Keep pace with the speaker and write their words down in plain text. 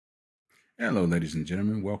Hello, ladies and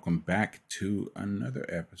gentlemen. Welcome back to another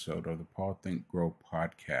episode of the Paul Think Grow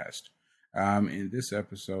podcast. In this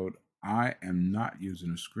episode, I am not using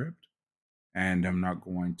a script and I'm not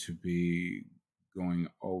going to be going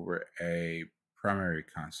over a primary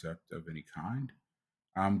concept of any kind.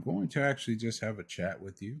 I'm going to actually just have a chat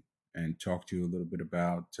with you and talk to you a little bit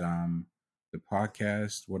about the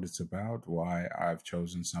podcast, what it's about, why I've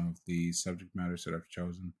chosen some of the subject matters that I've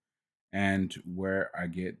chosen, and where I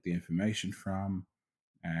get the information from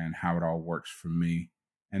and how it all works for me,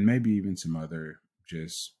 and maybe even some other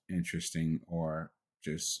just interesting or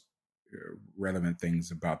just relevant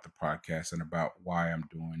things about the podcast and about why I'm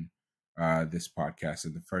doing this podcast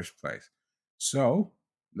in the first place. So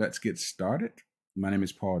let's get started. My name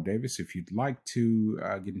is Paul Davis. If you'd like to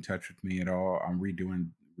get in touch with me at all, I'm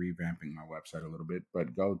revamping my website a little bit,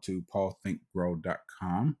 but go to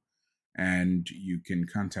paulthinkgrow.com and you can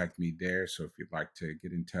contact me there. So if you'd like to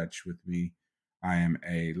get in touch with me, I am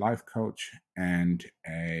a life coach and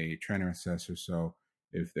a trainer assessor. So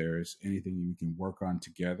if there's anything we can work on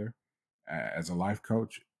together as a life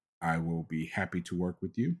coach, I will be happy to work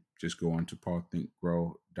with you. Just go on to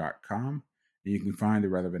paulthinkgrow.com and you can find the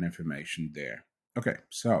relevant information there. Okay,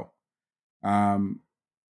 so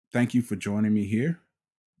thank you for joining me here.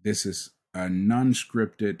 This is a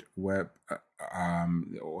non-scripted or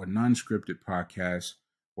non-scripted podcast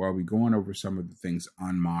where I'll be going over some of the things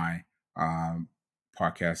on my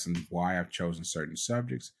podcast and why I've chosen certain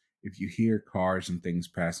subjects. If you hear cars and things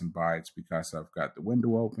passing by, it's because I've got the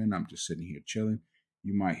window open. I'm just sitting here chilling.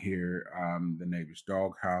 You might hear the neighbor's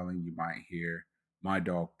dog howling. You might hear my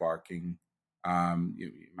dog barking.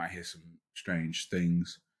 You might hear some strange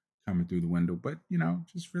things coming through the window, but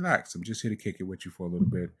just relax. I'm just here to kick it with you for a little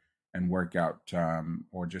bit and work out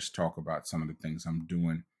or just talk about some of the things I'm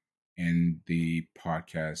doing in the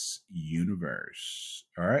podcast universe.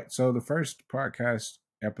 All right. So the first podcast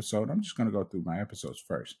episode, I'm just going to go through my episodes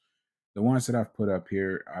first. The ones that I've put up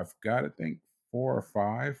here, I've got, I think, 4 or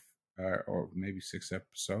 5 or maybe 6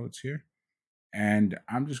 episodes here. And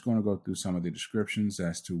I'm just going to go through some of the descriptions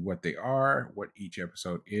as to what they are, what each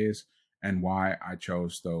episode is, and why I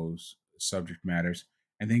chose those subject matters,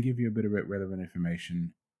 and then give you a bit of relevant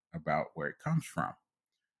information about where it comes from.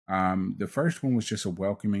 The first one was just a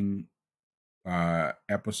welcoming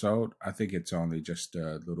episode. I think it's only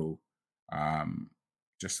um,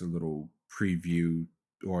 just a little preview,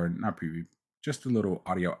 or not preview, just a little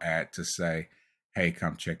audio ad to say, "Hey,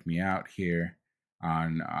 come check me out here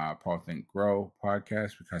on Paul Think Grow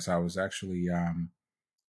podcast," because I was actually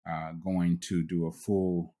going to do a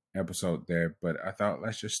full episode there, but I thought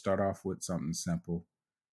let's just start off with something simple.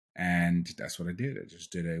 And that's what I did. I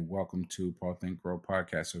just did a welcome to Paul Think Grow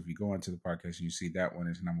podcast. So if you go into the podcast and you see that one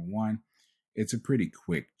is number 1, it's a pretty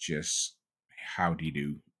quick, just how do you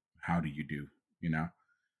do? How do you do? You know?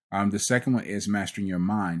 The second one is mastering your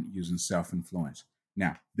mind using self-influence.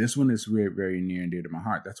 Now, this one is very, very near and dear to my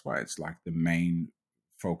heart. That's why it's like the main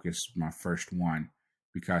focus, my first one,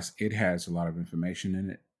 because it has a lot of information in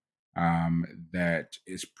it that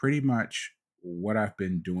is pretty much what I've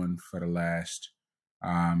been doing for the last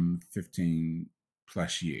 15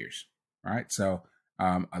 plus years. Right. So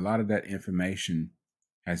a lot of that information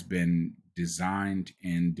has been designed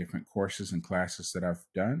in different courses and classes that I've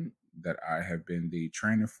done that I have been the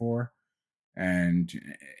trainer for. And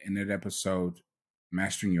in that episode,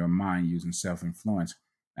 Mastering Your Mind Using Self-Influence,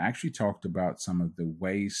 I actually talked about some of the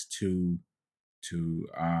ways to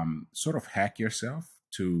sort of hack yourself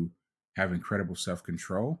to have incredible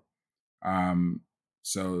self-control. Um,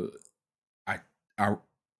 so I, I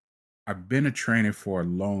I've been a trainer for a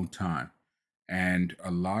long time, and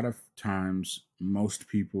a lot of times, most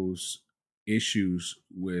people's issues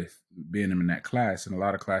with being in that class, and a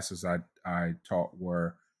lot of classes I taught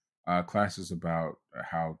were classes about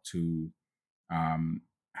um,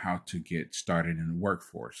 how to get started in the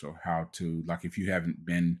workforce, or how to, like, if you haven't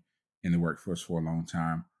been in the workforce for a long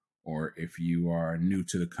time, or if you are new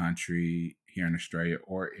to the country here in Australia,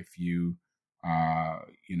 or if you uh,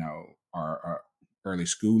 are early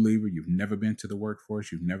school leaver, you've never been to the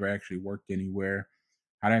workforce, you've never actually worked anywhere,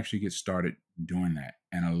 how to actually get started doing that.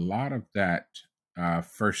 And a lot of that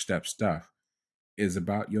first step stuff is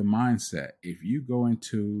about your mindset. If you go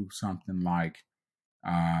into something like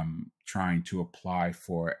trying to apply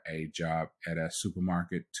for a job at a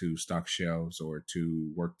supermarket to stock shelves or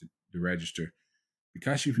to work the register,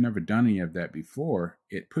 because you've never done any of that before,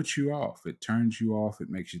 it puts you off. It turns you off. It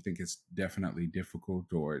makes you think it's definitely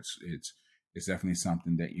difficult, or it's definitely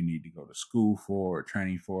something that you need to go to school for or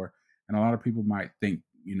training for. And a lot of people might think,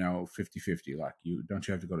 50-50, like, you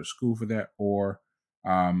have to go to school for that, or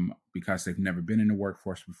because they've never been in the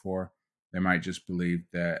workforce before, They might just believe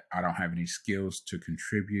that I don't have any skills to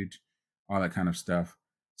contribute, all that kind of stuff.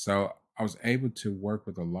 So I was able to work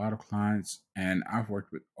with a lot of clients, and I've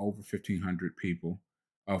worked with over 1,500 people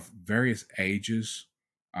of various ages,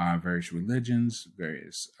 various religions,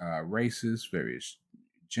 various races, various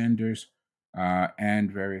genders,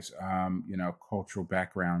 and various cultural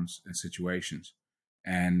backgrounds and situations.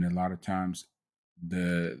 And a lot of times,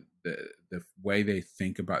 the way they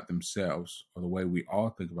think about themselves, or the way we all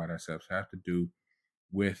think about ourselves, have to do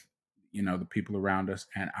with the people around us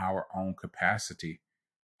and our own capacity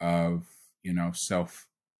of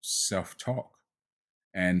self talk.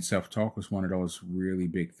 And self talk was one of those really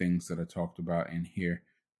big things that I talked about in here.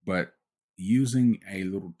 But using a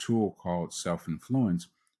little tool called self influence,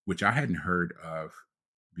 which I hadn't heard of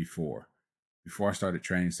before. Before I started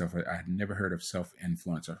training stuff, I had never heard of self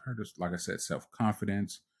influence. I've heard of, like I said, self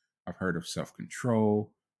confidence. I've heard of self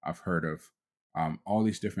control. I've heard of all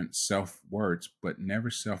these different self words, but never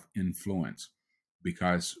self influence,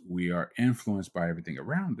 because we are influenced by everything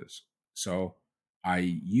around us. So I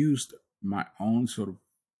used my own sort of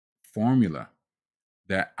formula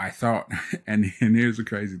that I thought, and here's the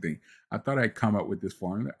crazy thing. I thought I'd come up with this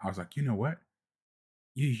formula. I was like, you know what?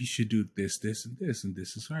 You should do this, this, and this, and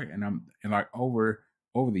this is right. And like over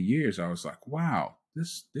the years, I was like, wow,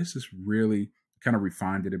 this is really kind of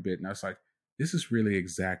refined it a bit. And I was like, this is really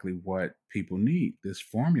exactly what people need, this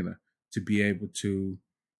formula, to be able to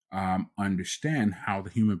understand how the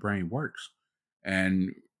human brain works.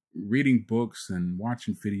 And reading books and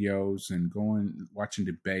watching videos and going watching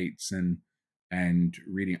debates and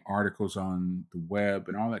reading articles on the web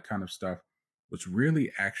and all that kind of stuff was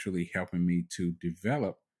really actually helping me to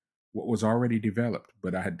develop what was already developed.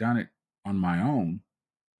 But I had done it on my own,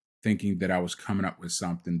 thinking that I was coming up with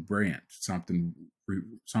something brilliant, something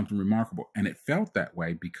remarkable. And it felt that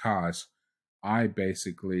way because I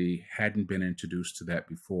basically hadn't been introduced to that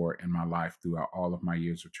before in my life throughout all of my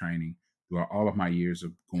years of training, throughout all of my years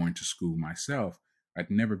of going to school myself. I'd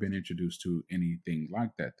never been introduced to anything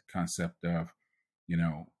like that. The concept of,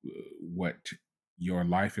 what your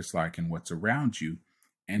life is like and what's around you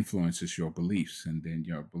influences your beliefs, and then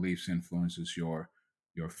your beliefs influences your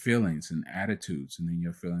feelings and attitudes, and then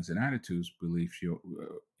your feelings and attitudes beliefs your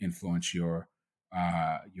influence your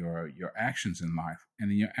actions in life, and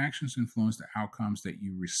then your actions influence the outcomes that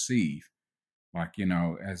you receive. Like,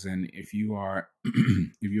 as in, if you are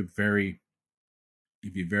if you're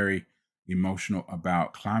very emotional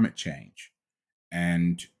about climate change,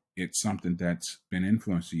 and it's something that's been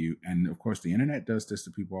influencing you, and of course the internet does this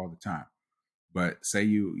to people all the time. But say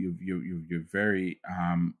you're very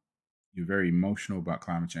emotional about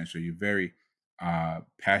climate change, so you're very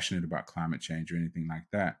passionate about climate change or anything like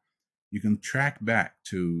that, you can track back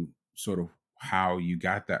to sort of how you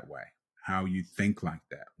got that way, how you think like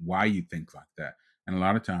that, why you think like that. And a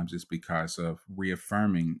lot of times it's because of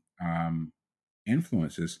reaffirming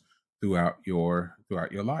influences throughout your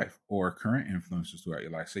life, or current influences throughout your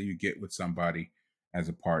life. Say you get with somebody as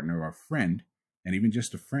a partner or a friend, and even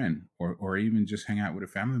just a friend, or even just hang out with a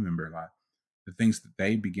family member a lot. The things that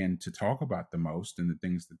they begin to talk about the most, and the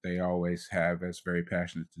things that they always have as very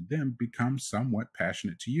passionate to them, become somewhat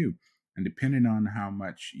passionate to you. And depending on how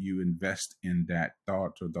much you invest in that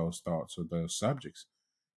thoughts or those subjects,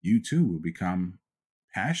 you too will become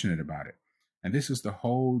passionate about it. And this is the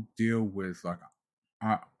whole deal with, like,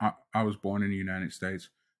 I was born in the United States.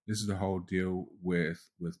 This is the whole deal with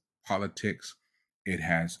politics. It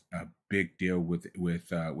has a big deal with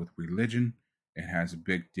religion. It has a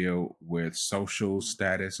big deal with social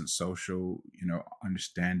status and social,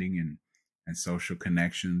 understanding, and social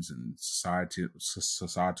connections, and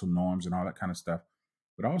societal norms, and all that kind of stuff.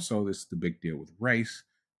 But also, this is the big deal with race.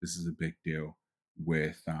 This is a big deal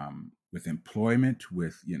with employment,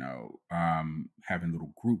 with having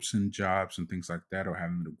little groups in jobs and things like that, or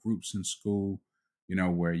having little groups in school,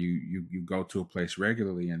 where you go to a place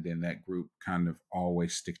regularly, and then that group kind of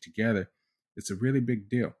always stick together. It's a really big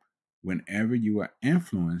deal. Whenever you are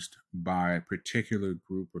influenced by a particular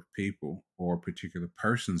group of people, or particular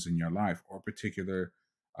persons in your life, or particular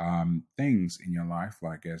things in your life,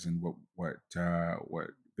 like as in what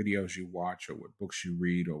videos you watch, or what books you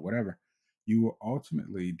read, or whatever, you will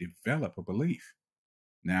ultimately develop a belief.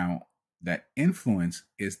 Now, that influence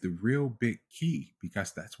is the real big key,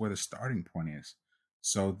 because that's where the starting point is.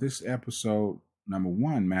 So, this episode, number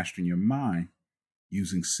one, Mastering Your Mind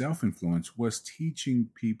Using Self Influence, was teaching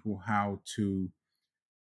people how to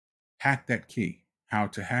hack that key, how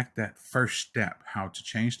to hack that first step, how to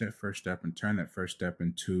change that first step and turn that first step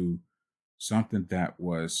into something that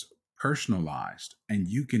was personalized. And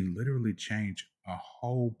you can literally change a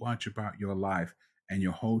whole bunch about your life and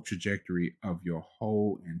your whole trajectory of your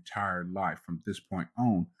whole entire life from this point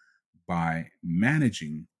on by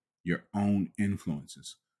managing your own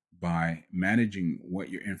influences, by managing what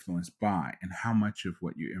you're influenced by and how much of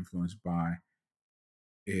what you're influenced by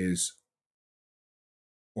is,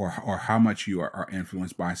 or how much you are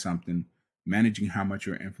influenced by something. Managing how much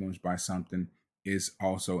you're influenced by something is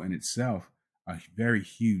also in itself a very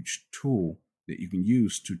huge tool that you can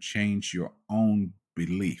use to change your own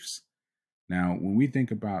beliefs. Now, when we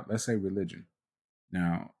think about, let's say, religion,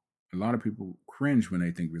 now a lot of people cringe when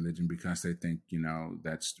they think religion because they think,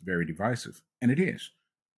 that's very divisive. And it is.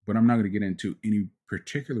 But I'm not going to get into any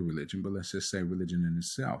particular religion, but let's just say religion in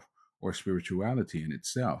itself, or spirituality in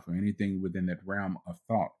itself, or anything within that realm of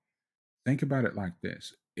thought. Think about it like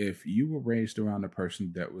this: if you were raised around a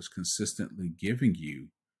person that was consistently giving you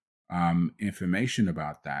information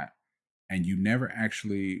about that, and you never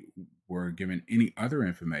actually were given any other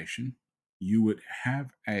information, you would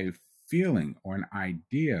have a feeling or an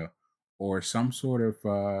idea or some sort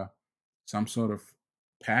of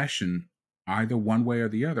passion, either one way or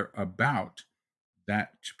the other, about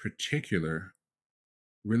that particular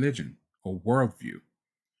religion or worldview.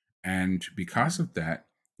 And because of that,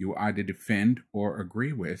 you will either defend or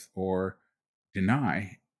agree with or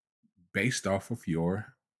deny based off of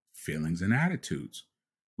your feelings and attitudes,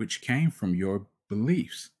 which came from your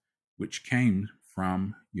beliefs, which came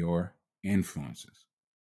from your influences.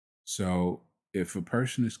 So if a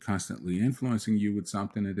person is constantly influencing you with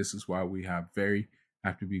something, and this is why we have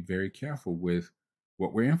to be very careful with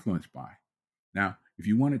what we're influenced by. Now, if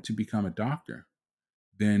you wanted to become a doctor,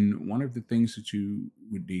 then one of the things that you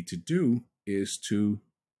would need to do is to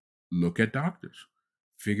look at doctors,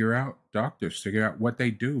 figure out what they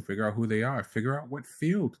do, figure out who they are, figure out what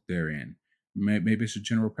field they're in. Maybe it's a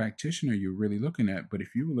general practitioner you're really looking at, but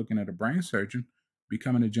if you were looking at a brain surgeon,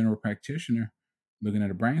 becoming a general practitioner, looking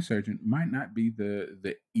at a brain surgeon might not be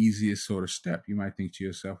the easiest sort of step. You might think to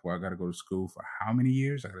yourself, well, I got to go to school for how many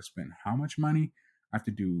years? I got to spend how much money? I have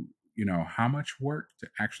to do, how much work to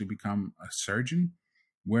actually become a surgeon?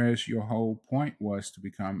 Whereas your whole point was to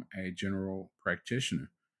become a general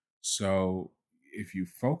practitioner. So if you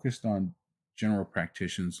focused on general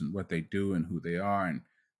practitioners and what they do and who they are, and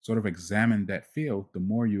sort of examine that field, the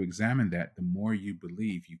more you examine that, the more you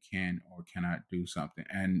believe you can or cannot do something.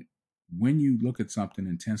 And when you look at something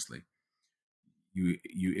intensely, you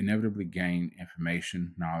inevitably gain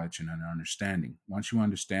information, knowledge, and an understanding. Once you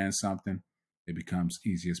understand something, it becomes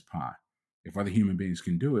easy as pie. If other human beings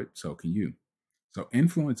can do it, so can you. So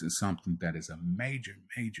influence is something that is a major,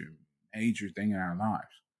 major, major thing in our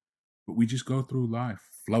lives. But we just go through life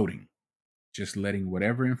floating, just letting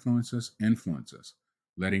whatever influence us,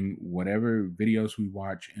 letting whatever videos we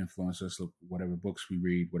watch influence us, whatever books we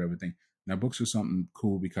read, whatever thing. Now, books are something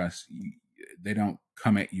cool because they don't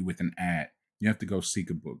come at you with an ad. You have to go seek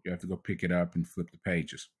a book. You have to go pick it up and flip the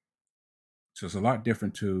pages. So it's a lot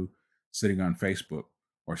different to sitting on Facebook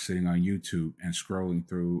or sitting on YouTube and scrolling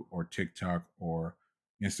through, or TikTok or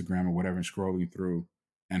Instagram or whatever, and scrolling through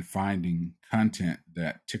and finding content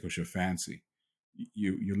that tickles your fancy.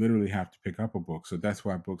 You literally have to pick up a book. So that's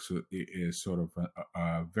why books is sort of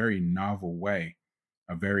a very novel way,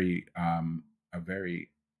 a very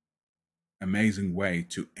amazing way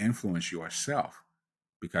to influence yourself,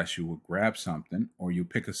 because you will grab something or you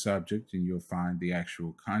pick a subject and you'll find the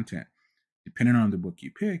actual content. Depending on the book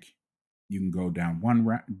you pick, you can go down one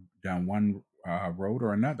road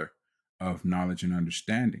or another of knowledge and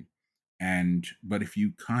understanding. But if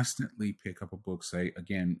you constantly pick up a book, say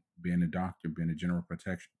again, being a doctor, being a general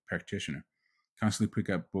practitioner, constantly pick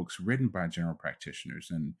up books written by general practitioners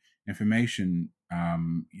and information,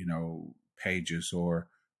 pages, or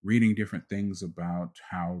reading different things about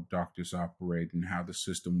how doctors operate and how the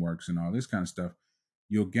system works and all this kind of stuff,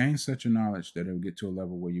 you'll gain such a knowledge that it'll get to a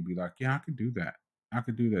level where you'll be like, yeah, I could do that. I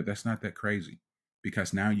could do that. That's not that crazy,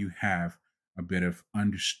 because now you have a bit of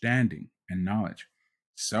understanding and knowledge.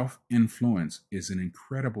 Self influence is an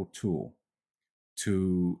incredible tool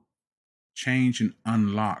to change and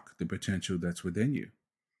unlock the potential that's within you,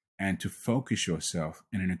 and to focus yourself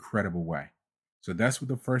in an incredible way. So that's what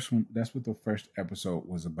the first episode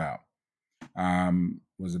was about.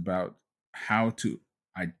 Was about how to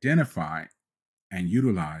identify and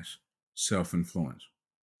utilize self influence.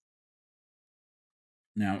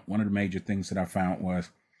 Now, one of the major things that I found was,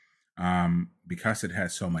 because it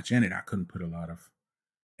had so much in it, I couldn't put a lot of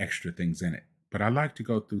extra things in it. But I like to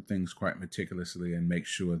go through things quite meticulously and make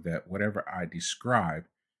sure that whatever I describe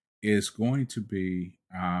is going to be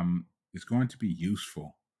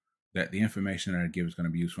useful. That the information that I give is going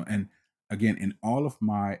to be useful. And again, in all of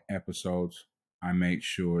my episodes, I made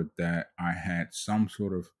sure that I had some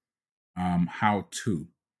sort of how to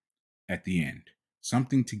at the end,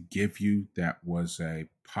 something to give you that was a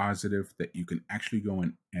positive that you can actually go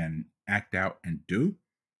and act out and do,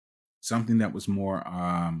 something that was more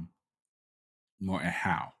a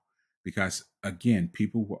how. Because again,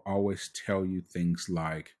 people will always tell you things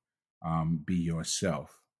like be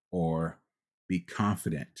yourself or be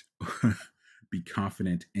confident. Be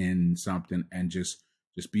confident in something and just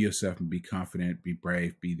be yourself and be confident, be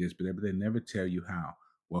brave, be this, but they never tell you how.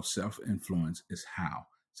 Well, self-influence is how.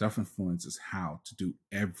 Self-influence is how to do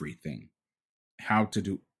everything. How to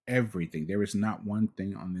do everything. There is not one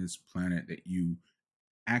thing on this planet that you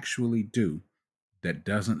actually do that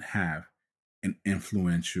doesn't have an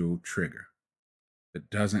influential trigger,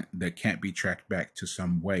 that can't be tracked back to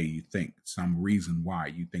some way you think, some reason why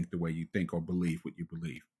you think the way you think or believe what you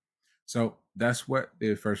believe. So that's what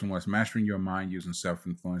the first one was, mastering your mind using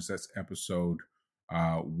self-influence. That's episode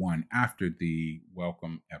 1 after the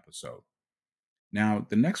welcome episode. Now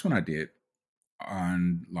the next one I did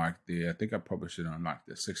on I think I published it on like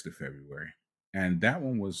the 6th of February, and that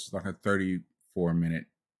one was like a 34-minute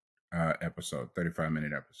episode,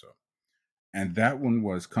 35-minute episode. And that one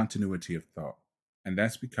was continuity of thought. And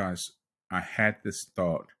that's because I had this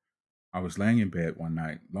thought. I was laying in bed one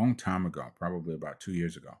night, long time ago, probably about 2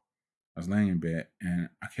 years ago. I was laying in bed and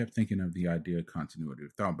I kept thinking of the idea of continuity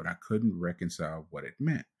of thought, but I couldn't reconcile what it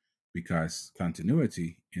meant because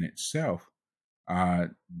continuity in itself uh,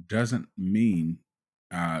 doesn't mean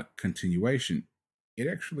continuation. It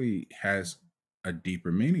actually has a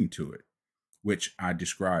deeper meaning to it, which I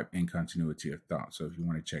describe in continuity of thought. So if you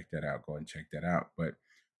want to check that out, go ahead and check that out. But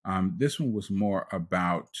this one was more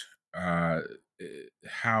about uh,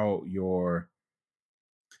 how your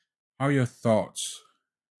thoughts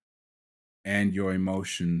and your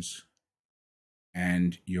emotions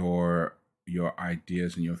and your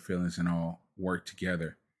ideas and your feelings and all work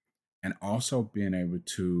together, and also being able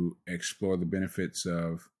to explore the benefits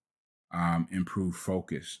of improved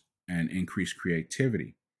focus and increased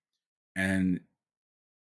creativity. And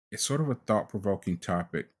it's sort of a thought-provoking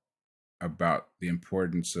topic about the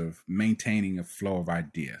importance of maintaining a flow of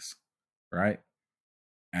ideas, right?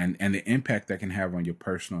 And the impact that can have on your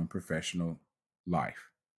personal and professional life.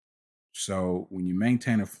 So when you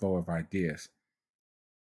maintain a flow of ideas,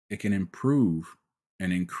 it can improve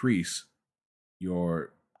and increase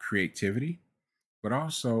your creativity. But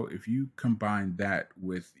also, if you combine that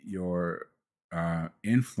with your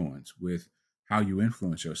influence, with how you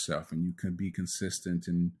influence yourself, and you can be consistent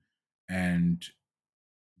and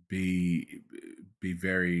be be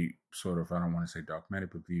very sort of, I don't want to say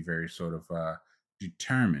dogmatic, but be very sort of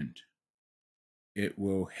determined, it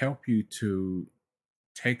will help you to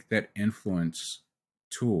take that influence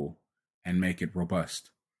tool and make it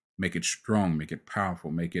robust, make it strong, make it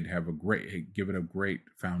powerful, make it have a great, give it a great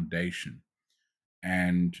foundation.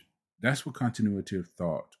 And that's what continuity of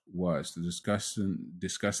thought was, the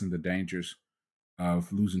discussing the dangers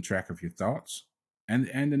of losing track of your thoughts and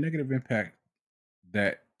the negative impact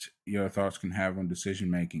that your thoughts can have on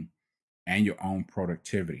decision making and your own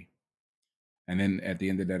productivity. And then at the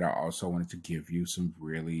end of that, I also wanted to give you some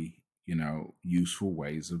really, useful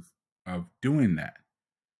ways of doing that.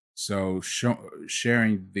 So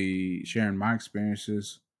sharing my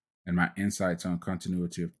experiences and my insights on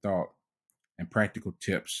continuity of thought and practical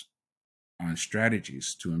tips on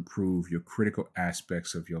strategies to improve your critical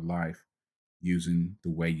aspects of your life using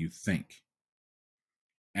the way you think.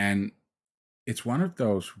 And it's one of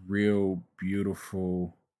those real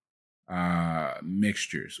beautiful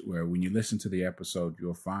mixtures where when you listen to the episode,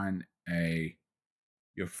 you'll find a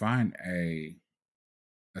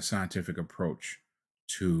scientific approach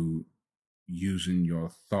to using your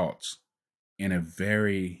thoughts in a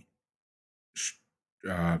very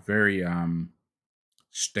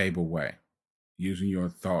stable way, using your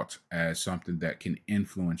thoughts as something that can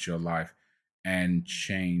influence your life and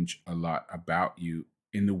change a lot about you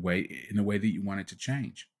in the way that you want it to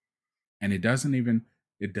change. And it doesn't even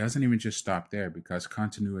just stop there, because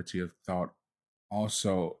continuity of thought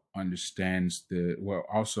also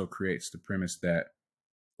creates the premise that,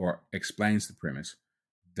 or explains the premise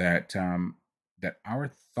that that our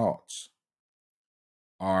thoughts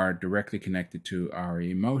are directly connected to our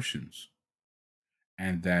emotions,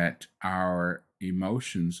 and that our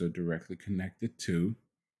emotions are directly connected to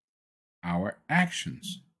our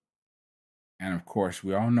actions. And of course,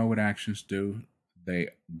 we all know what actions do. They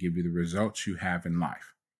give you the results you have in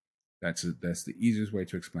life. That's the easiest way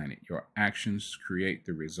to explain it. Your actions create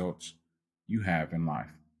the results you have in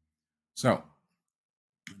life. So,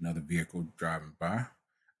 another vehicle driving by.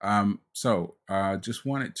 So, just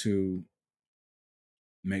wanted to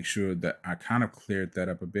make sure that I kind of cleared that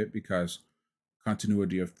up a bit, because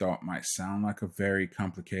continuity of thought might sound like a very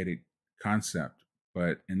complicated concept,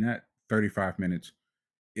 but in that 35 minutes,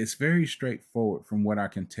 it's very straightforward from what I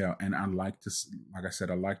can tell. And I like to, like I said,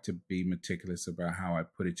 I like to be meticulous about how I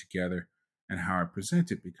put it together and how I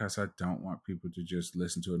present it, because I don't want people to just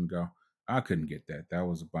listen to it and go, I couldn't get that. That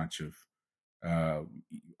was uh,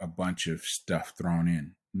 a bunch of stuff thrown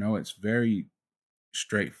in. No, it's very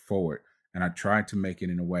straightforward. And I tried to make it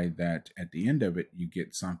in a way that at the end of it, you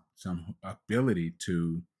get some ability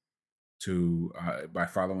to by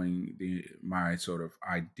following my sort of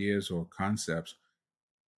ideas or concepts,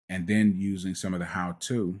 and then using some of the how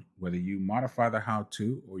to, whether you modify the how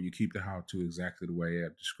to or you keep the how to exactly the way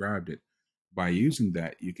I've described it. By using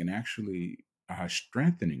that, you can actually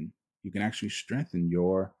strengthening. You can actually strengthen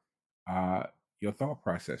uh, your thought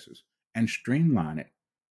processes and streamline it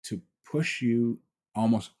to push you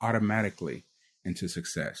almost automatically into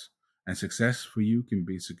success. And success for you can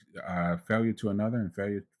be failure to another, and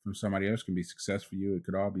failure from somebody else can be success for you. It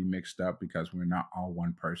could all be mixed up, because we're not all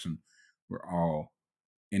one person. We're all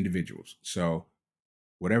individuals. So,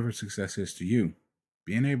 whatever success is to you,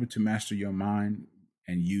 being able to master your mind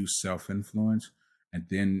and use self influence, and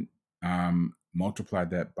then multiply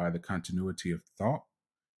that by the continuity of thought,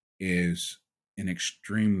 is an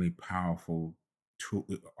extremely powerful tool,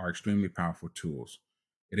 are extremely powerful tools.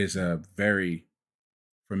 It is a very,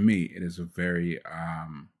 for me, it is a very, I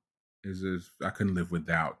couldn't live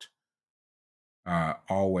without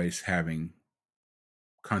always having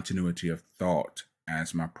continuity of thought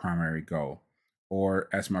as my primary goal, or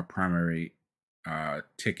as my primary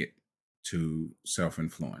ticket to self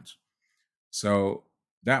influence. So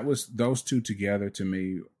that was, those two together to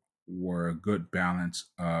me were a good balance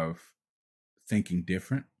of thinking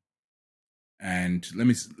different. And let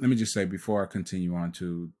me just say, before I continue on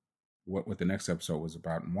to what the next episode was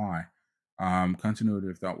about and why, continuity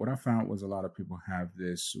of thought. What I found was a lot of people have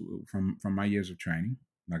this from my years of training.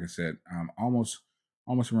 Like I said, almost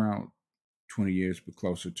around 20 years, but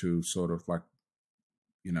closer to sort of like,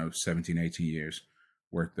 17, 18 years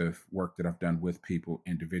worth of work that I've done with people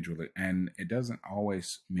individually. And it doesn't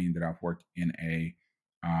always mean that I've worked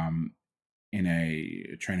um, in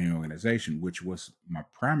a training organization, which was my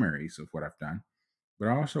primaries of what I've done. But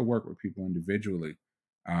I also work with people individually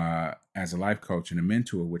as a life coach and a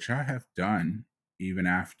mentor, which I have done even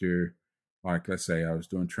after, like, let's say I was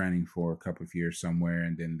doing training for a couple of years somewhere,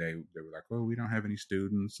 and then they were like, "Oh, we don't have any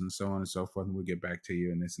students," and so on and so forth, and we'll get back to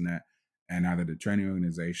you, and this and that. And either the training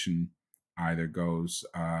organization either goes,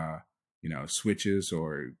 switches,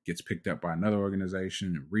 or gets picked up by another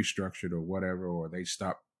organization and restructured or whatever, or they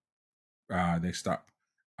stop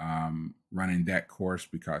running that course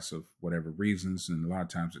because of whatever reasons. And a lot of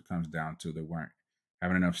times it comes down to they weren't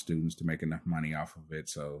having enough students to make enough money off of it.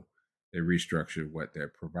 So they restructured what they're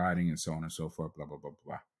providing, and so on and so forth, blah, blah, blah,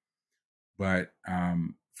 blah. But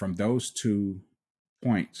from those 2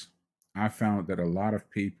 points, I found that a lot of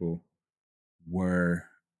people were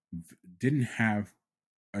didn't have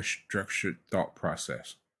a structured thought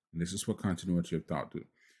process. And this is what continuity of thought do.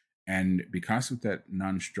 And because of that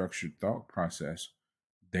non-structured thought process,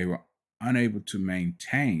 they were unable to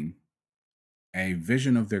maintain a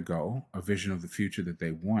vision of their goal, a vision of the future that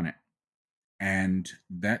they wanted. And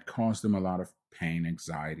that caused them a lot of pain,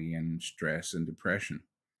 anxiety, and stress and depression.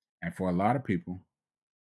 And for a lot of people,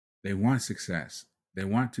 they want success. They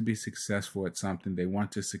want to be successful at something. They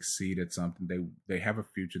want to succeed at something. They have a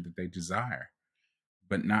future that they desire,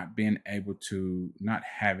 but not being able to, not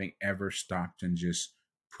having ever stopped and just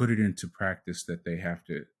put it into practice, that they have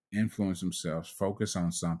to influence themselves, focus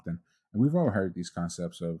on something. And we've all heard these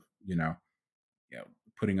concepts of,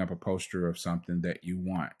 putting up a poster of something that you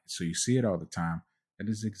want. So you see it all the time. It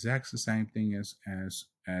is exactly the same thing as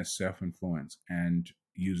self-influence and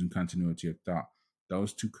using continuity of thought.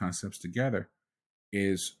 Those two concepts together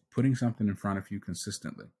is putting something in front of you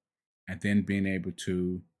consistently, and then being able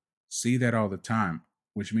to see that all the time,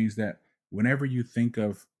 which means that whenever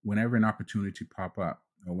an opportunity pop up,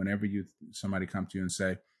 or whenever somebody come to you and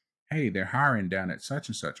say, hey, they're hiring down at such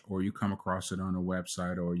and such, or you come across it on a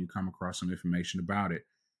website, or you come across some information about it,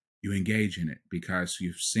 you engage in it because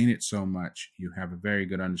you've seen it so much. You have a very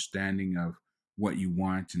good understanding of what you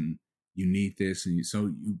want, and you need this, and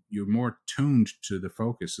you're more tuned to the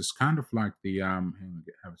focus. It's kind of like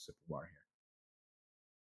have a sip of water here.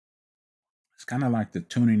 It's kind of like the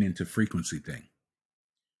tuning into frequency thing,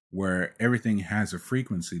 where everything has a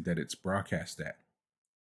frequency that it's broadcast at.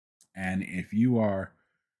 And if you are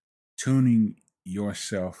tuning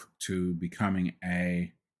yourself to becoming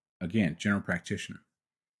again, general practitioner,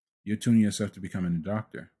 you're tuning yourself to becoming a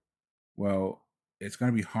doctor. Well, it's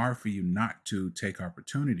going to be hard for you not to take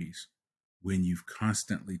opportunities when you've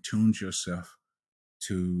constantly tuned yourself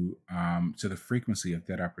to the frequency of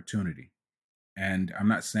that opportunity. And I'm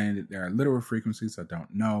not saying that there are literal frequencies. I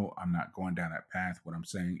don't know. I'm not going down that path. What I'm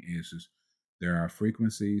saying is there are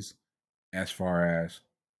frequencies as far as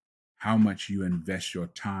how much you invest your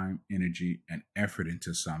time, energy, and effort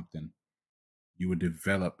into something. You will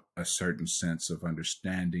develop a certain sense of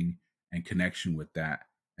understanding and connection with that.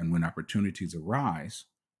 And when opportunities arise,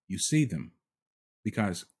 you see them,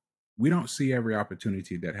 because we don't see every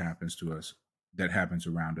opportunity that happens to us, that happens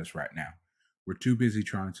around us right now. We're too busy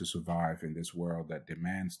trying to survive in this world that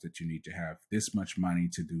demands that you need to have this much money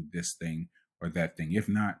to do this thing or that thing. If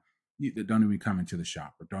not, you don't even come into the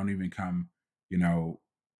shop, or don't even come, you know,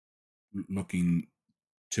 looking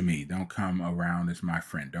to me. Don't come around as my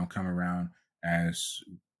friend. Don't come around as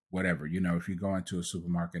whatever. If you go into a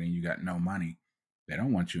supermarket and you got no money, they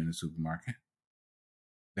don't want you in the supermarket.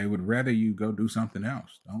 They would rather you go do something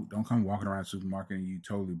else. Don't come walking around the supermarket and you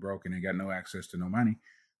totally broke and ain't got no access to no money.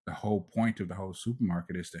 The whole point of the whole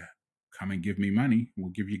supermarket is to come and give me money. We'll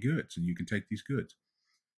give you goods, and you can take these goods.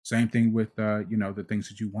 Same thing with the things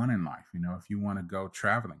that you want in life. If you want to go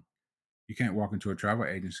traveling, you can't walk into a travel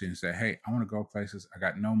agency and say, "Hey, I want to go places. I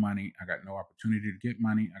got no money. I got no opportunity to get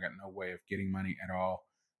money. I got no way of getting money at all.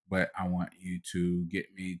 But I want you to get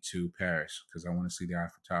me to Paris because I want to see the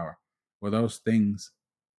Eiffel Tower." Well, those things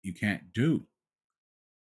you can't do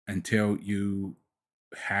until you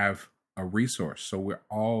have a resource. So we're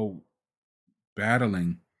all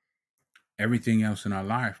battling everything else in our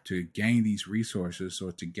life to gain these resources,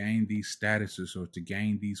 or to gain these statuses, or to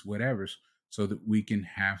gain these whatevers, so that we can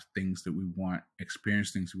have things that we want,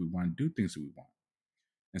 experience things that we want, do things that we want.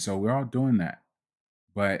 And so we're all doing that.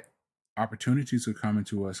 But opportunities are coming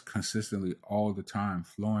to us consistently all the time,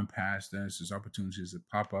 flowing past us. There's opportunities that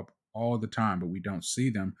pop up all the time, but we don't see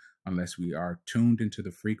them unless we are tuned into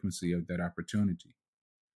the frequency of that opportunity.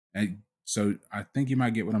 And so I think you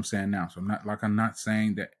might get what I'm saying now. So I'm not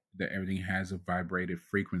saying that everything has a vibrated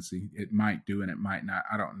frequency. It might do and it might not.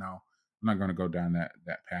 I don't know. I'm not going to go down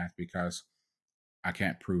that path because I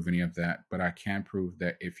can't prove any of that, but I can prove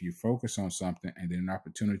that if you focus on something and then an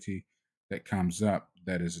opportunity that comes up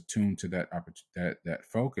that is attuned to that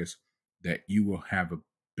focus, that you will have a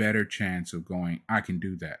better chance of going, I can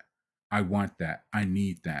do that. I want that. I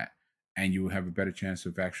need that. And you will have a better chance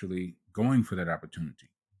of actually going for that opportunity,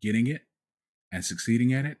 getting it and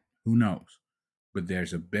succeeding at it. Who knows? But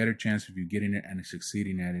there's a better chance of you getting it and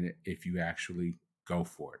succeeding at it if you actually go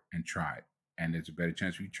for it and try it. And there's a better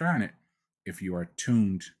chance of you trying it if you are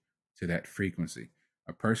tuned to that frequency.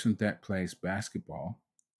 A person that plays basketball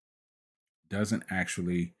doesn't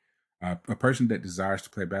actually, a person that desires to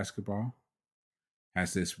play basketball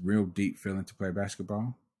has this real deep feeling to play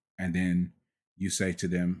basketball. And then you say to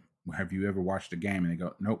them, well, have you ever watched a game? And they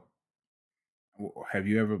go, nope. Have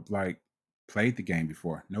you ever played the game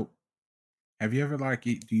before? Nope. Have you ever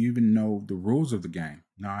do you even know the rules of the game?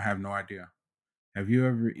 No, I have no idea. Have you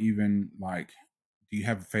ever even do you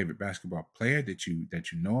have a favorite basketball player that you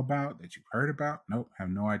know about, that you've heard about? Nope, have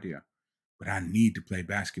no idea. But I need to play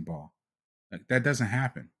basketball. That doesn't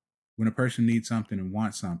happen. When a person needs something and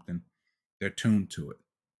wants something, they're tuned to it,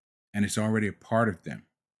 and it's already a part of them.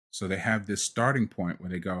 So they have this starting point where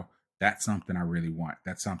they go, that's something I really want.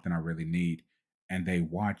 That's something I really need. And they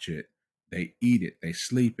watch it, they eat it, they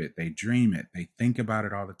sleep it, they dream it, they think about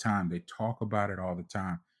it all the time, they talk about it all the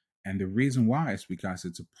time. And the reason why is because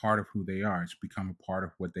it's a part of who they are. It's become a part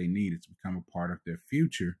of what they need. It's become a part of their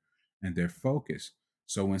future and their focus.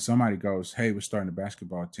 So when somebody goes, hey, we're starting a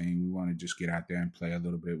basketball team, we want to just get out there and play a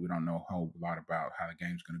little bit. We don't know a whole lot about how the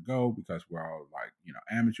game's going to go because we're all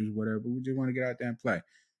amateurs or whatever. We just want to get out there and play.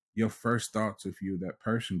 Your first thoughts, if you that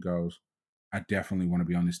person, goes, I definitely want to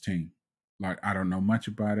be on this team. I don't know much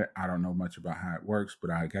about it. I don't know much about how it works,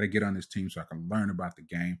 but I got to get on this team so I can learn about the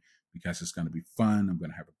game because it's going to be fun. I'm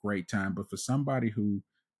going to have a great time. But for somebody who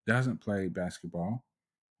doesn't play basketball,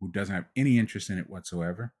 who doesn't have any interest in it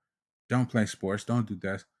whatsoever, don't play sports, don't do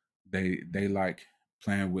that. They like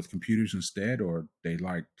playing with computers instead, or they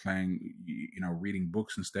like playing, reading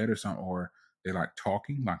books instead, or something, or they like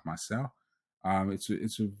talking, like myself.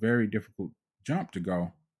 It's a very difficult jump to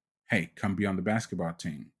go, hey, come be on the basketball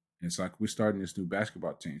team. And it's like we're starting this new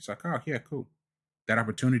basketball team. It's like, oh yeah, cool. That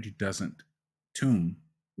opportunity doesn't tune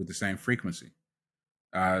with the same frequency.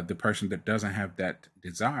 The person that doesn't have that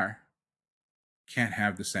desire can't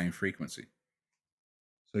have the same frequency.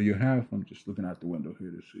 So you have, I'm just looking out the window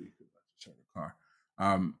here to see if I start a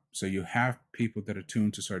car. So you have people that are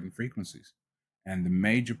tuned to certain frequencies. And the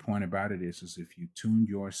major point about it is if you tune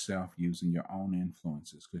yourself using your own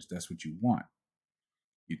influences, because that's what you want.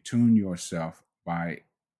 You tune yourself by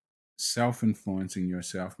self-influencing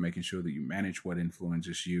yourself, making sure that you manage what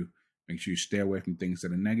influences you. Make sure you stay away from things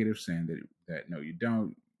that are negative, saying that no, you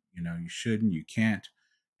don't, you shouldn't, you can't.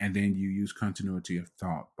 And then you use continuity of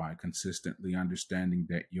thought by consistently understanding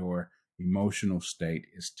that your emotional state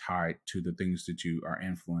is tied to the things that you are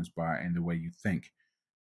influenced by and the way you think.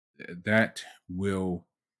 That will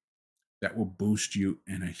that will boost you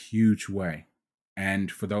in a huge way. And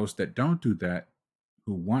for those that don't do that,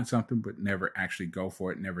 who want something but never actually go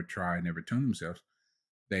for it, never try, never tune themselves,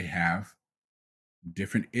 they have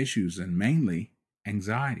different issues and mainly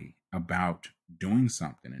anxiety about doing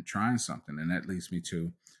something and trying something. And that leads me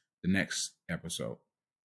to the next episode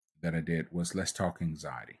that I did was Let's Talk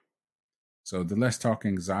Anxiety. So the Let's Talk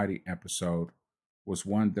Anxiety episode was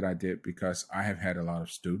one that I did because I have had a lot of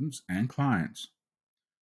students and clients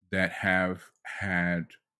that have had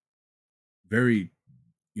very,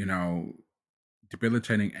 you know,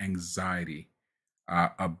 debilitating anxiety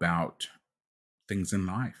about things in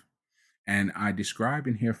life. And I describe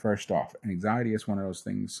in here first off, anxiety is one of those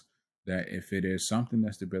things that if it is something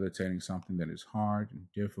that's debilitating, something that is hard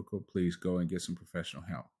and difficult, please go and get some professional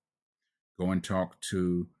help. Go and talk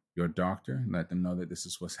to your doctor and let them know that this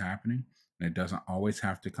is what's happening. And it doesn't always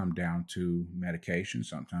have to come down to medication.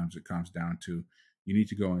 Sometimes it comes down to you need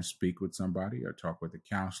to go and speak with somebody or talk with a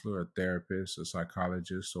counselor, a therapist, a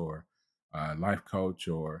psychologist, or a life coach,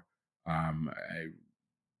 or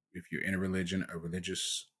if you're in a religion, a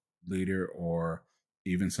religious leader, or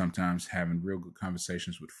even sometimes having real good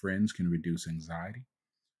conversations with friends can reduce anxiety.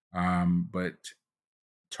 But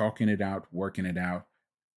talking it out, working it out,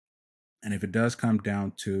 and if it does come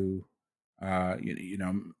down to,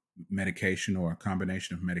 medication or a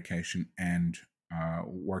combination of medication and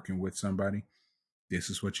working with somebody, this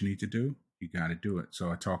is what you need to do. You got to do it. So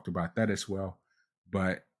I talked about that as well.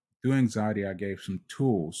 But through anxiety, I gave some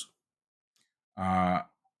tools uh,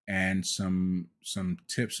 and some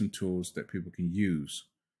tips and tools that people can use.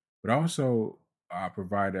 But also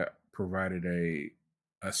provided a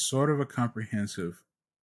sort of a comprehensive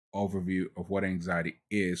overview of what anxiety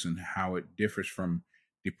is and how it differs from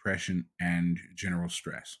depression and general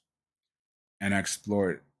stress. And I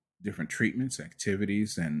explored different treatments,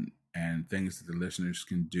 activities, and things that the listeners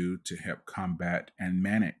can do to help combat and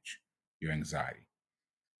manage your anxiety.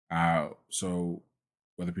 So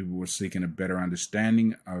whether people were seeking a better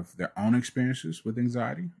understanding of their own experiences with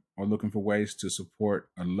anxiety or looking for ways to support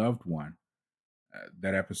a loved one,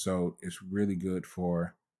 that episode is really good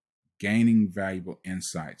for gaining valuable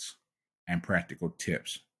insights and practical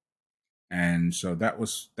tips. And so that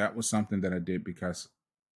was something that I did because,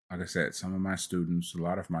 like I said, some of my students, a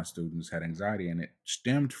lot of my students had anxiety, and it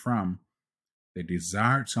stemmed from they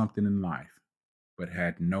desired something in life but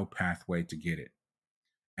had no pathway to get it.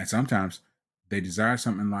 And sometimes they desired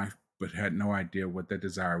something in life but had no idea what that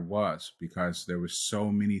desire was because there were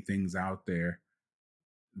so many things out there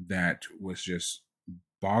that was just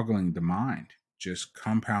boggling the mind, just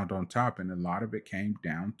compound on top. And a lot of it came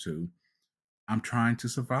down to I'm trying to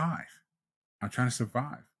survive. I'm trying to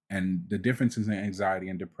survive. And the differences in anxiety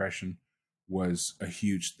and depression was a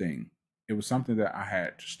huge thing. It was something that I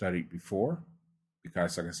had studied before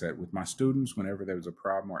because, like I said, with my students, whenever there was a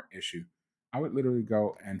problem or issue, I would literally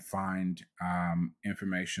go and find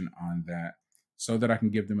information on that so that I can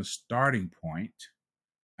give them a starting point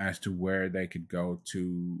as to where they could go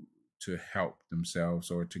to help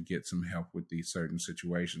themselves or to get some help with these certain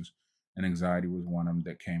situations. And anxiety was one of them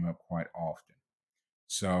that came up quite often.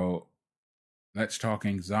 So Let's Talk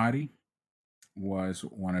Anxiety was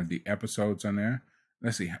one of the episodes on there.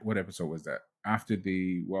 Let's see, what episode was that? After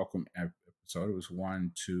the welcome episode, it was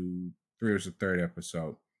 1, 2, 3. It was the third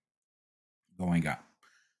episode going up.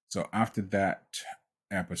 So after that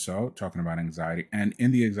episode, talking about anxiety, and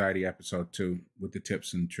in the anxiety episode too, with the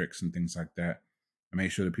tips and tricks and things like that, I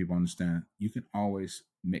made sure that people understand you can always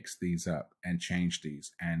mix these up and change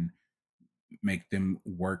these and make them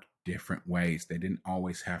work different ways. They didn't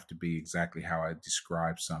always have to be exactly how I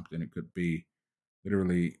described something. It could be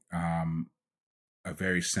literally a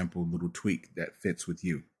very simple little tweak that fits with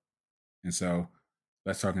you. And so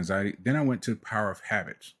let's talk anxiety. Then I went to power of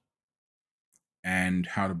habits and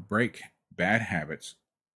how to break bad habits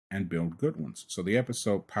and build good ones. So the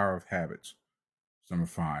episode Power of Habits, number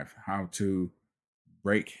 5, how to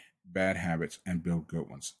break bad habits and build good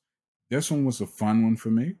ones. This one was a fun one for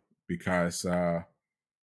me because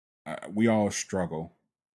we all struggle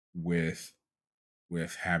with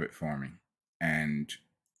habit forming and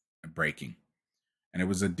breaking. And it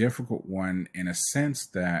was a difficult one in a sense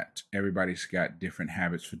that everybody's got different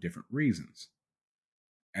habits for different reasons.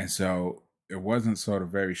 And so it wasn't sort of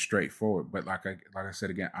very straightforward. But like I said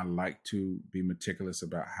again, I like to be meticulous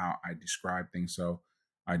about how I describe things. So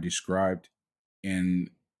I described in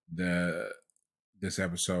the this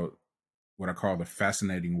episode what I call the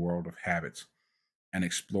fascinating world of habits, and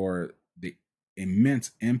explore the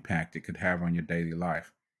immense impact it could have on your daily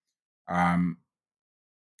life. Um,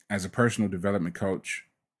 as a personal development coach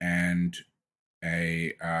and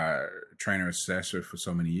a trainer assessor for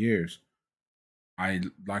so many years, I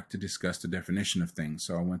like to discuss the definition of things.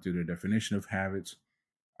 So I went through the definition of habits,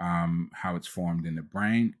 how it's formed in the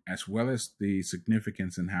brain, as well as the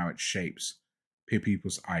significance and how it shapes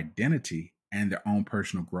people's identity and their own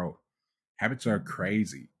personal growth. Habits are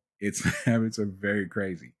crazy. It's habits are very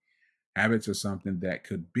crazy. Habits are something that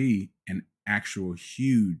could be an actual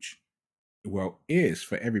huge, well, is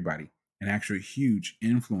for everybody, an actual huge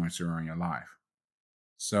influencer on your life.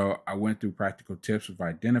 So I went through practical tips of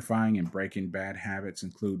identifying and breaking bad habits,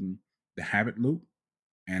 including the habit loop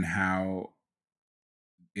and how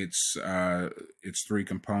it's three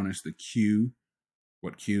components: the cue,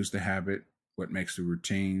 what cues the habit, what makes the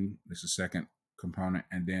routine. This is the second component,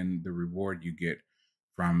 and then the reward you get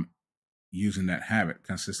from using that habit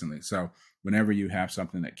consistently. So whenever you have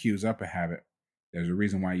something that cues up a habit, there's a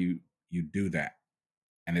reason why you do that,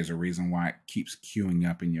 and there's a reason why it keeps queuing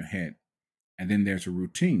up in your head. And then there's a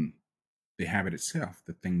routine, the habit itself,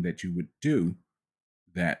 the thing that you would do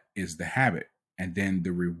that is the habit, and then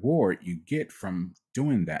the reward you get from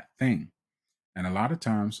doing that thing. And a lot of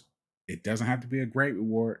times it doesn't have to be a great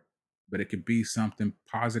reward, but it could be something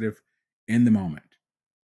positive in the moment.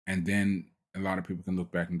 And then a lot of people can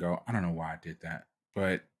look back and go, I don't know why I did that.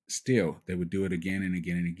 But still, they would do it again and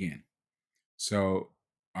again and again. So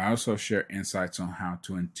I also share insights on how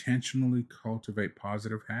to intentionally cultivate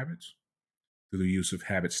positive habits through the use of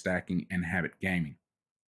habit stacking and habit gaming.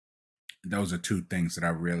 Those are two things that I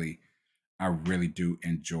really do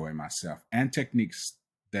enjoy myself, and techniques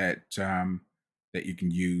that you can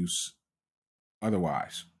use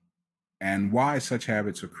otherwise, and why such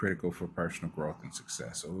habits are critical for personal growth and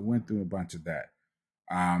success. So we went through a bunch of that,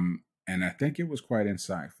 and I think it was quite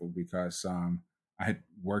insightful because I had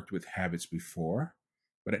worked with habits before,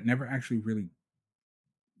 but it never actually really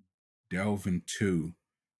delve into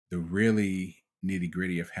the really nitty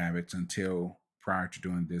gritty of habits until prior to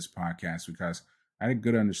doing this podcast, because I had a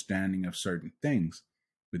good understanding of certain things.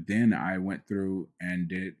 But then I went through and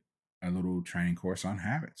did a little training course on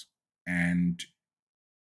habits and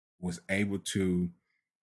was able to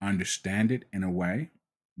understand it in a way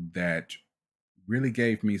that really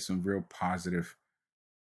gave me some real positive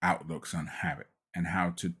outlooks on habit and how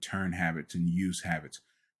to turn habits and use habits,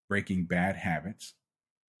 breaking bad habits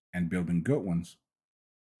and building good ones,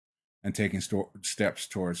 and taking steps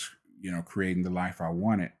towards creating the life I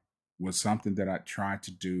wanted, was something that I tried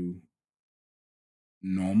to do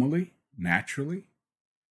normally, naturally.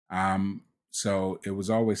 So it was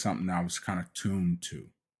always something I was kind of tuned to.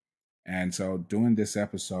 And so doing this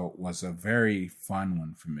episode was a very fun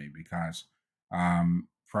one for me because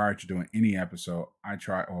prior to doing any episode, I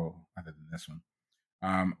try, or other than this one,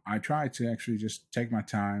 I try to actually just take my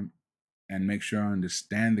time and make sure I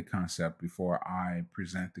understand the concept before I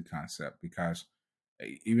present the concept. Because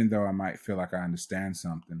even though I might feel like I understand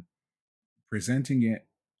something, presenting it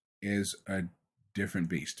is a different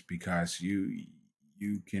beast, because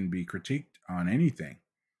you can be critiqued on anything,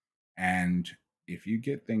 and if you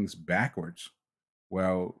get things backwards,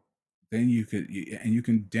 well, then you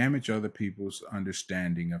can damage other people's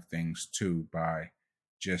understanding of things too by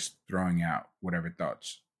just throwing out whatever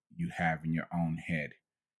thoughts you have in your own head.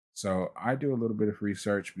 So I do a little bit of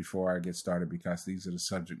research before I get started, because these are the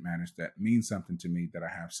subject matters that mean something to me, that I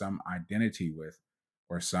have some identity with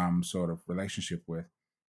or some sort of relationship with,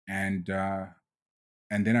 and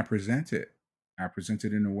and then I present it. I present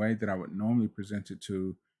it in a way that I would normally present it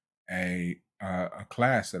to a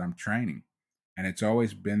class that I'm training, and it's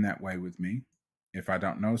always been that way with me. If I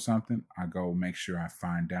don't know something, I go make sure I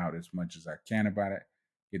find out as much as I can about it,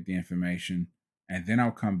 get the information, and then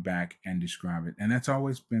I'll come back and describe it. And that's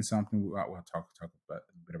always been something we'll talk about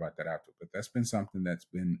a bit about that after. But that's been something that's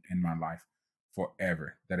been in my life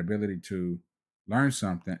forever. That ability to learn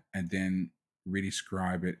something and then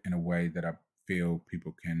redescribe it in a way that I feel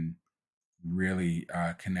people can really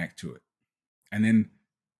connect to it. And then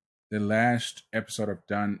the last episode I've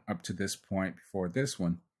done up to this point before this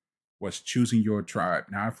one was choosing your tribe.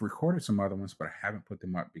 Now I've recorded some other ones, but I haven't put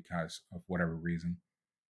them up because of whatever reason.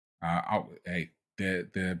 Hey,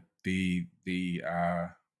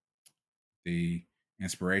 the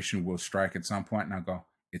inspiration will strike at some point, and I'll go,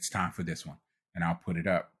 it's time for this one, and I'll put it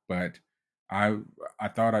up. But I I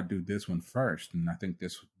thought I'd do this one first, and I think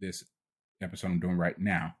this episode I'm doing right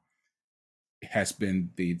now has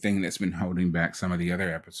been the thing that's been holding back some of the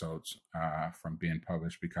other episodes from being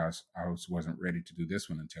published because wasn't ready to do this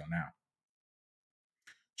one until now.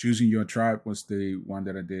 Choosing Your Tribe was the one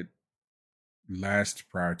that I did last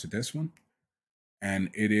prior to this one. And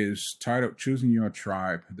it is titled Choosing Your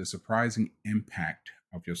Tribe: The Surprising Impact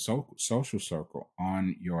of Your Social Circle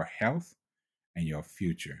on Your Health and Your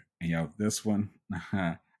Future. And this one,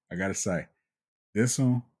 I gotta say, this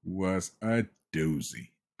one was a doozy.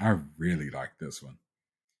 I really like this one.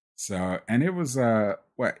 So, and it was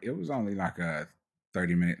it was only like a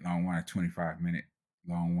 30-minute long one, a 25-minute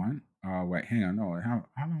long one. Wait, hang on, no,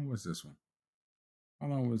 how long was this one? How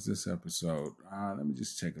long was this episode? Let me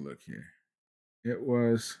just take a look here. It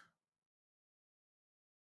was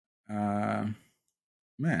man,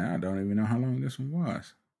 I don't even know how long this one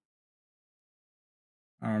was.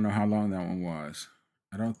 I don't know how long that one was.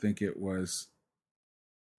 I don't think it was.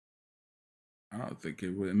 I don't think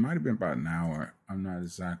it was. It might have been about an hour. I'm not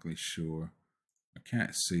exactly sure. I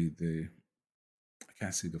can't see the. I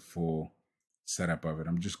can't see the full setup of it.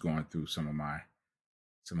 I'm just going through some of my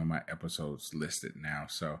episodes listed now.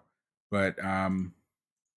 So, but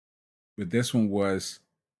this one was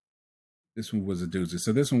a doozy.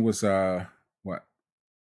 So this one was what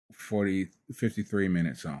 53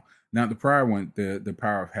 minutes on. Now the prior one, the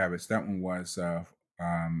Power of Habits, that one was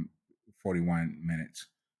 41 minutes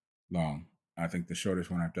long. I think the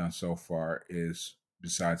shortest one I've done so far is,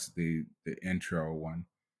 besides the intro one,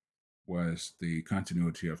 was the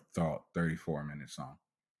Continuity of Thought, 34 minutes long.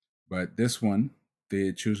 But this one,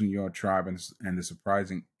 the Choosing Your Tribe and the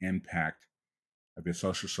Surprising Impact of Your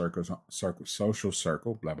Social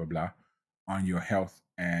Circle, blah blah blah, on your health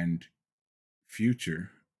and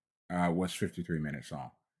future, was 53 minutes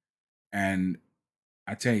long. And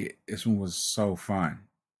I tell you, this one was so fun.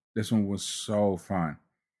 This one was so fun.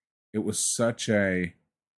 It was such a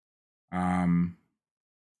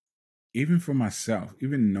even for myself,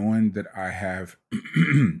 even knowing that I have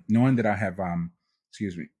knowing that I have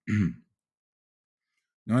excuse me,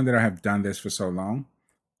 knowing that I have done this for so long,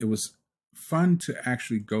 it was fun to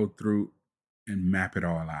actually go through and map it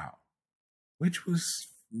all out, which was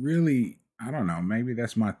really, I don't know, maybe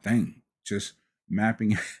that's my thing. Just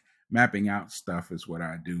mapping mapping out stuff is what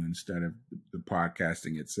I do instead of the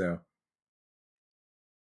podcasting itself.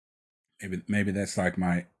 Maybe that's like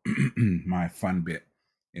my my fun bit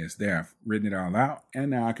is there. I've written it all out,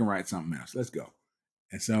 and now I can write something else. Let's go.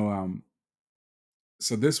 And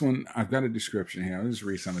so this one, I've got a description here. I'll just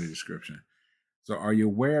read some of the description. So, are you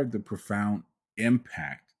aware of the profound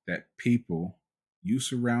impact that people you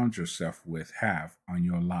surround yourself with have on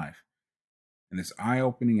your life? In this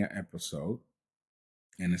eye-opening episode,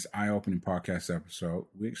 in this eye-opening podcast episode,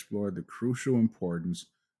 we explore the crucial importance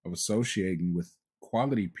of associating with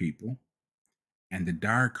quality people and the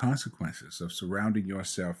dire consequences of surrounding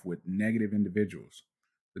yourself with negative individuals.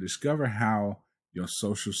 To discover how your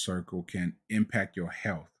social circle can impact your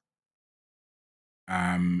health,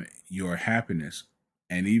 your happiness,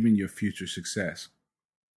 and even your future success.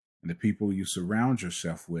 And the people you surround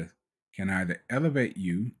yourself with can either elevate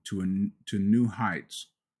you to new heights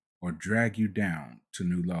or drag you down to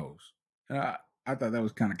new lows. I thought that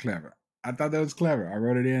was kind of clever. I thought that was clever. I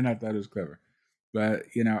wrote it in. I thought it was clever. But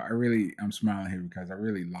I'm smiling here because I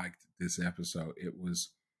really liked this episode. It was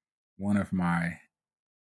one of my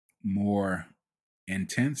more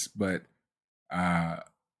intense, uh,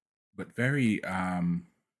 but very how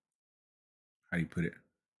do you put it?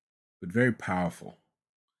 But very powerful,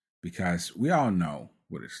 because we all know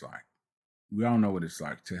what it's like. We all know what it's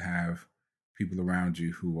like to have people around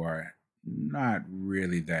you who are not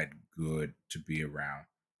really that good to be around.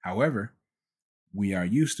 However, we are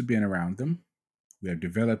used to being around them. We have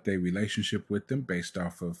developed a relationship with them based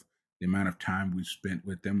off of the amount of time we've spent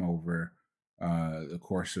with them over the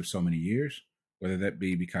course of so many years, whether that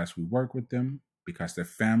be because we work with them, because they're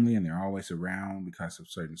family and they're always around because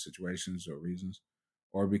of certain situations or reasons,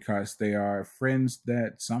 or because they are friends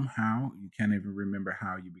that somehow you can't even remember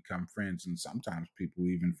how you become friends. And sometimes people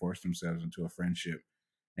even force themselves into a friendship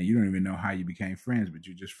and you don't even know how you became friends, but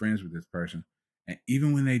you're just friends with this person. And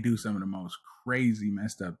even when they do some of the most crazy,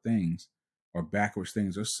 messed up things or backwards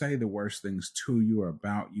things, or say the worst things to you or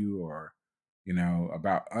about you or,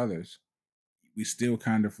 about others, we still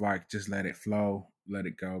kind of like just let it flow, let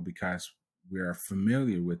it go, because we are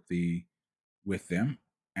familiar with them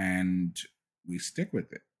and we stick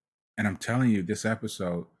with it. And I'm telling you, this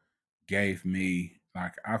episode gave me,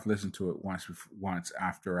 like, I've listened to it once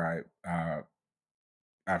after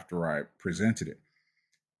I presented it,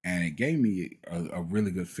 and it gave me a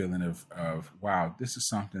really good feeling of wow, this is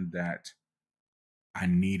something that I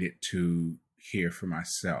needed to hear for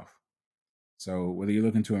myself. So whether you're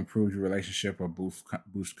looking to improve your relationship or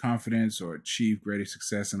boost confidence or achieve greater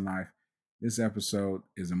success in life, this episode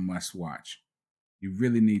is a must watch. You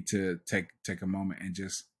really need to take a moment and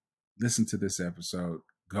just listen to this episode,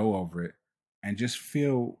 go over it, and just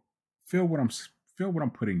feel what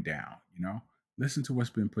I'm putting down. Listen to what's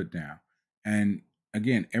been put down, and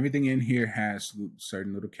again, everything in here has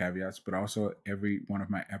certain little caveats, but also every one of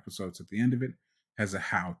my episodes at the end of it has a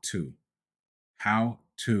how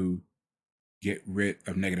to get rid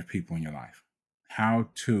of negative people in your life, how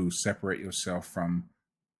to separate yourself from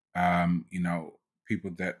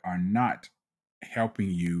people that are not helping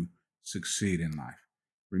you succeed in life.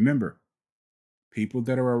 Remember, people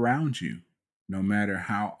that are around you, no matter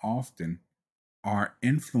how often, are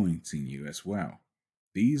influencing you as well.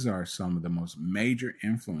 These are some of the most major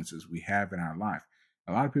influences we have in our life.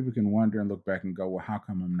 A lot of people can wonder and look back and go, well, how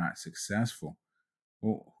come I'm not successful?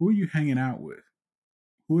 Well, who are you hanging out with?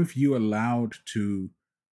 Who have you allowed to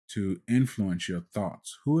influence your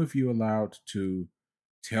thoughts? Who have you allowed to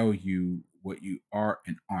tell you what you are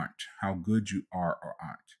and aren't, how good you are or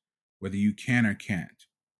aren't, whether you can or can't?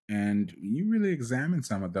 And when you really examine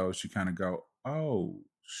some of those, you kind of go, oh,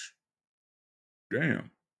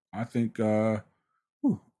 damn, I think,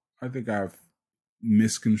 whew, I think I've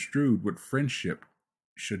misconstrued what friendship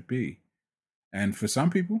should be. And for some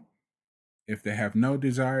people, if they have no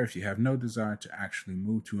desire, if you have no desire to actually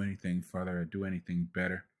move to anything further or do anything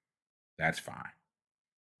better, that's fine.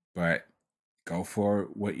 But go for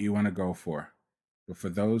what you want to go for. But for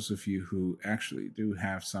those of you who actually do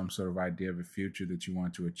have some sort of idea of a future that you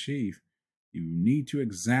want to achieve, you need to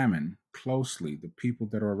examine closely the people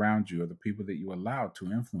that are around you or the people that you allow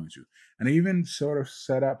to influence you. And even sort of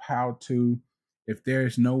set up how to, if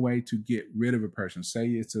there's no way to get rid of a person, say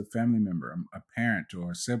it's a family member, a parent,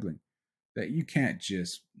 or a sibling, that you can't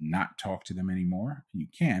just not talk to them anymore. You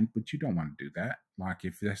can, but you don't want to do that. Like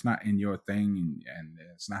if that's not in your thing and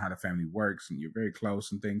it's not how the family works and you're very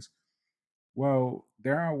close and things, well,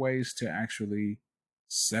 there are ways to actually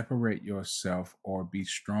separate yourself or be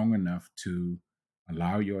strong enough to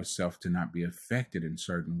allow yourself to not be affected in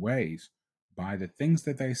certain ways by the things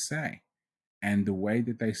that they say and the way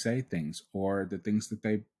that they say things or the things that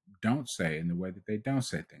they don't say and the way that they don't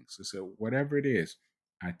say things. So whatever it is,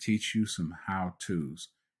 I teach you some how to's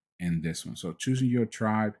in this one. So choosing your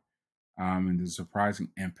tribe and the surprising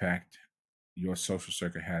impact your social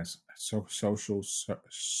circle has. Social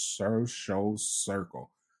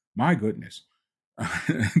circle. My goodness.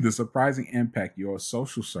 The surprising impact your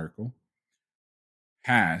social circle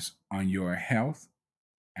has on your health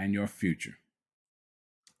and your future.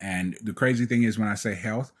 And the crazy thing is when I say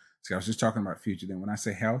health, see, I was just talking about future. Then when I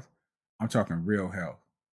say health, I'm talking real health.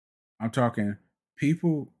 I'm talking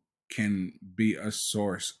people can be a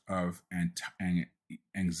source of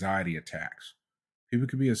anxiety attacks. People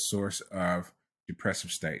can be a source of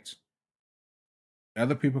depressive states.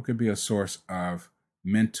 Other people could be a source of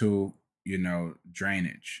mental,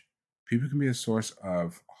 drainage. People can be a source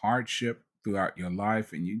of hardship throughout your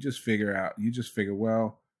life, and you just figure,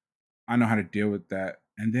 well, I know how to deal with that.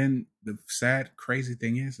 And then the sad, crazy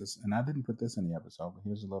thing is, and I didn't put this in the episode, but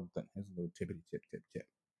here's a little thing. Here's a little tippity tip.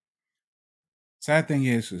 Sad thing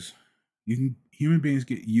is human beings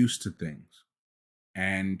get used to things.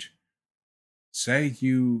 And say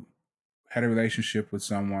you had a relationship with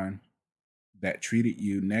someone that treated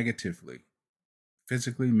you negatively,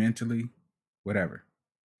 physically, mentally, whatever.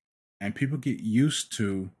 And people get used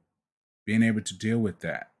to being able to deal with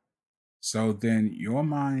that. So then your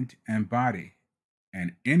mind and body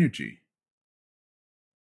and energy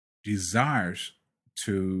desires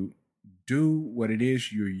to do what it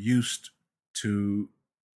is you're used to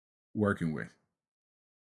working with,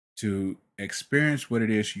 to experience what it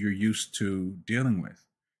is you're used to dealing with,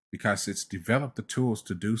 because it's developed the tools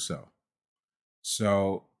to do so.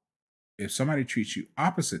 So if somebody treats you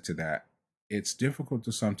opposite to that, it's difficult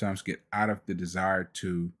to sometimes get out of the desire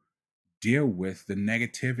to deal with the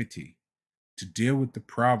negativity, to deal with the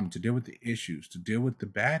problem, to deal with the issues, to deal with the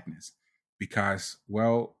badness, because,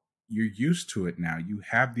 well, you're used to it now. You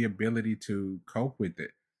have the ability to cope with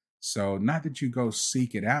it. So, not that you go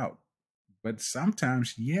seek it out, but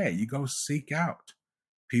sometimes, yeah, you go seek out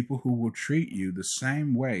people who will treat you the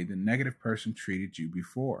same way the negative person treated you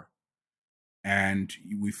before. And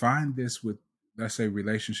we find this with, let's say,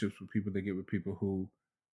 relationships with people that get with people who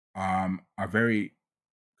are very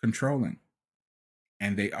controlling.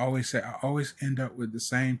 And they always say, I always end up with the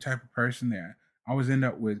same type of person there. I always end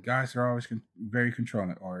up with guys that are always very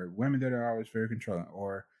controlling, or women that are always very controlling,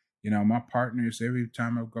 or my partners. Every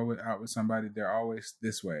time I go out with somebody, they're always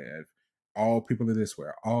this way. all people are this way,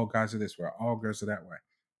 or all guys are this way, or all girls are that way.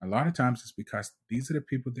 A lot of times it's because these are the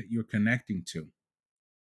people that you're connecting to,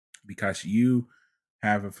 because you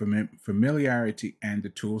have a familiarity and the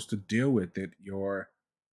tools to deal with it. Your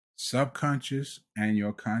subconscious and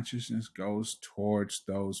your consciousness goes towards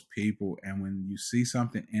those people. And when you see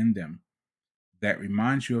something in them that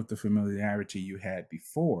reminds you of the familiarity you had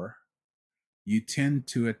before, you tend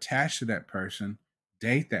to attach to that person,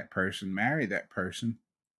 date that person, marry that person,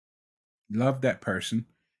 love that person.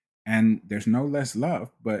 And there's no less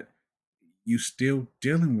love, but you still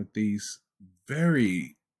dealing with these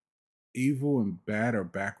very evil and bad or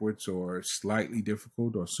backwards or slightly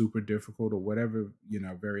difficult or super difficult or whatever,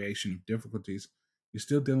 variation of difficulties. You're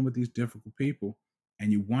still dealing with these difficult people,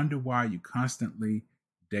 and you wonder why you constantly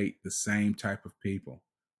date the same type of people,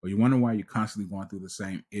 or you wonder why you're constantly going through the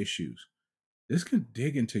same issues. This can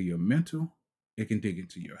dig into your mental, it can dig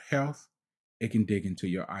into your health, it can dig into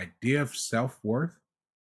your idea of self-worth.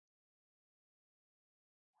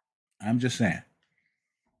 I'm just saying,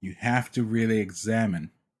 you have to really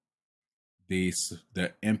examine the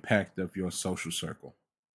impact of your social circle.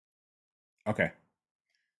 Okay.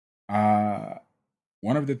 Uh,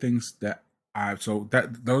 one of the things that so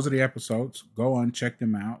that those are the episodes. Go on, check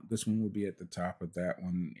them out. This one will be at the top of that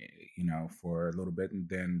one, for a little bit, and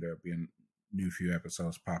then there'll be a new few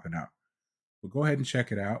episodes popping up. But go ahead and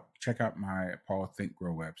check it out. Check out my Paul Think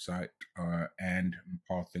Grow website, and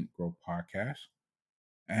Paul Think Grow podcast,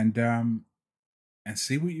 and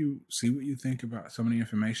see what you think about some of the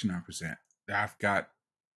information I present. I've got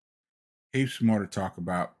heaps more to talk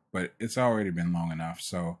about, but it's already been long enough.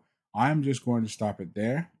 So I'm just going to stop it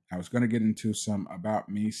there. I was going to get into some about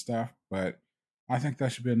me stuff, but I think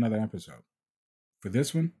that should be another episode. For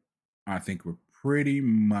this one, I think we're pretty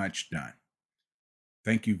much done.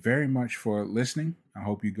 Thank you very much for listening. I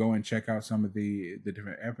hope you go and check out some of the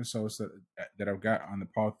different episodes that I've got on the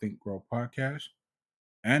Paul Think Grow podcast.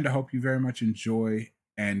 And I hope you very much enjoy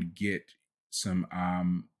and get some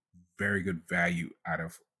very good value out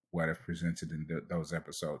of what I've presented in those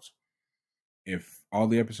episodes. If all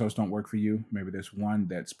the episodes don't work for you, maybe there's one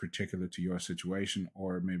that's particular to your situation,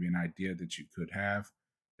 or maybe an idea that you could have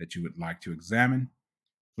that you would like to examine,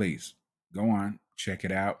 please go on, check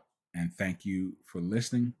it out, and thank you for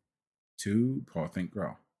listening to Paul Think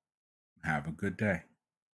Grow. Have a good day.